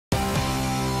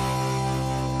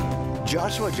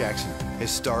Joshua Jackson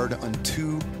has starred on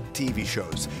 2 TV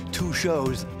shows. 2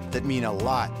 shows that mean a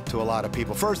lot to a lot of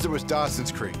people. First, there was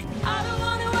Dawson's Creek. I don't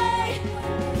wanna wait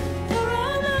for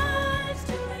our lives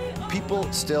to lay on. People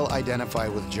still identify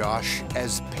with Josh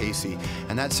as Pacey,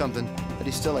 and that's something that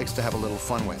he still likes to have a little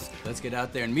fun with. Let's get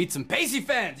out there and meet some Pacey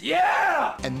fans,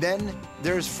 yeah! And then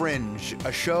there's Fringe,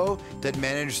 a show that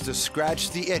managed to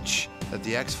scratch the itch that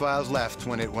the X-Files left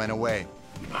when it went away.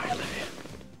 Bye, Olivia.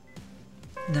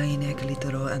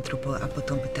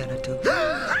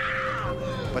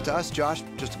 But to us, Josh,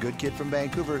 just a good kid from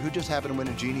Vancouver who just happened to win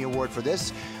a Genie Award for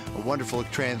this, a wonderful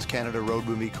trans-Canada road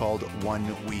movie called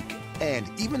 1 Week. And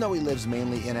even though he lives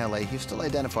mainly in LA, he still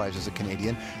identifies as a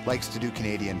Canadian, likes to do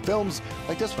Canadian films,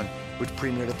 like this one, which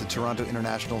premiered at the Toronto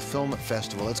International Film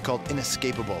Festival. It's called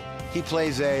Inescapable. He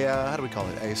plays a, how do we call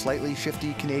it, a slightly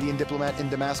shifty Canadian diplomat in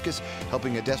Damascus,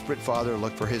 helping a desperate father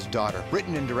look for his daughter.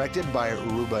 Written and directed by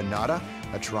Ruba Nada,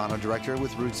 a Toronto director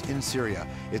with roots in Syria.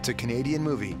 It's a Canadian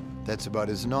movie that's about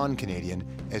as non-Canadian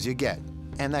as you get,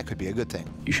 and that could be a good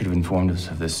thing. You should have informed us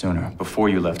of this sooner, before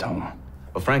you left home.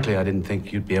 Well, frankly, I didn't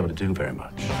think you'd be able to do very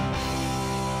much.